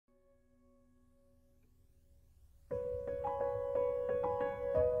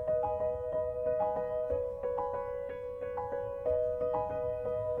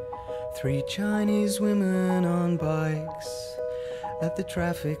Three Chinese women on bikes at the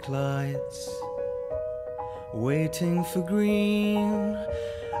traffic lights, waiting for green.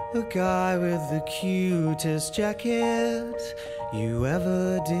 A guy with the cutest jacket you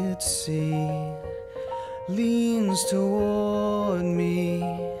ever did see leans toward me.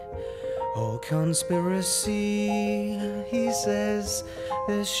 Oh, conspiracy, he says.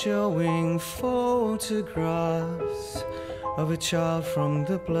 They're showing photographs of a child from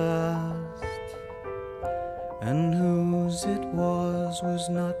the blast, and whose it was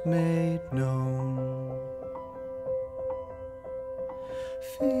not made known.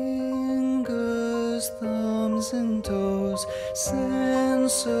 Fingers, thumbs and toes,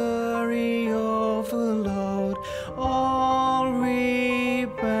 sensory overload, all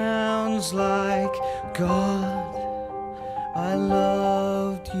rebounds like God, I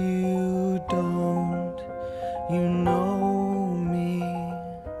loved you, don't you know me?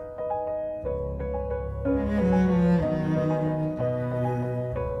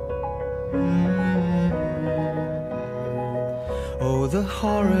 Oh, the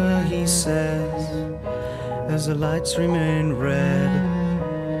horror, he says, as the lights remain red.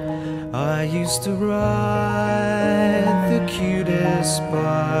 I used to ride the cutest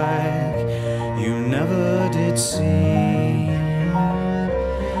bike you never did see.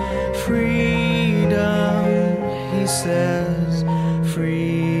 Freedom, he says,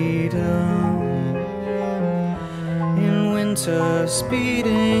 freedom. In winter,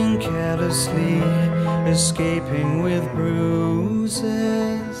 speeding carelessly, escaping with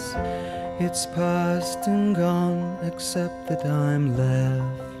bruises. It's past and gone, except that I'm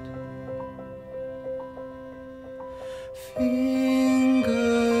left.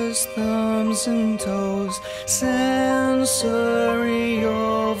 Fingers, thumbs and toes, sensory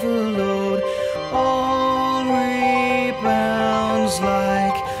overload, all rebounds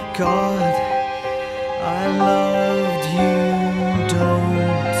like God, I loved you,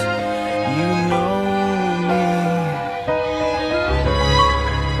 don't you know me?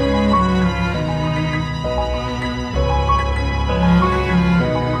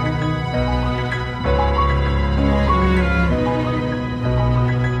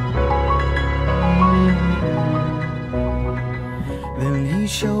 Then he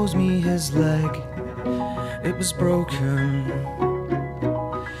shows me his leg, it was broken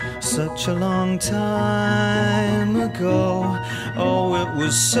such a long time ago. Oh, it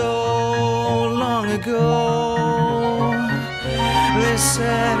was so long ago. They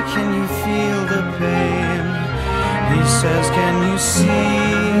said, can you feel the pain? He says, can you see?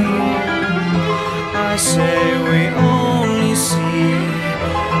 I say, we only see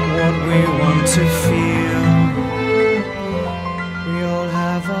what we want to feel. We all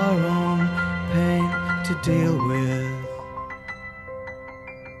have our own pain to deal with.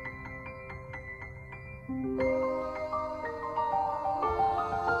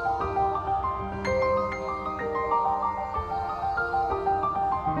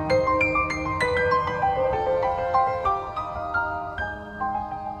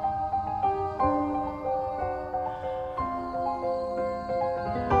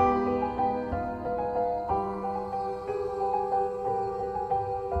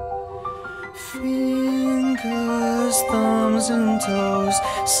 Fingers, thumbs and toes,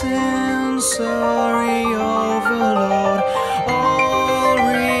 sensory overload, all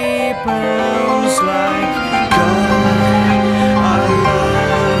rebounds like God, I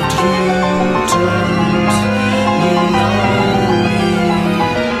loved you, don't you know me?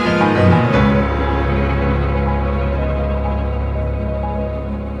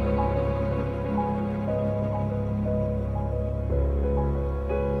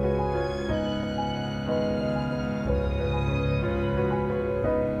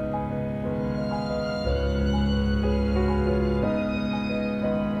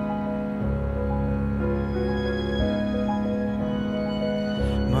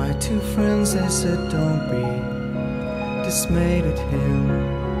 My two friends, they said, don't be dismayed at him.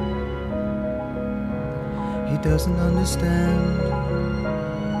 He doesn't understand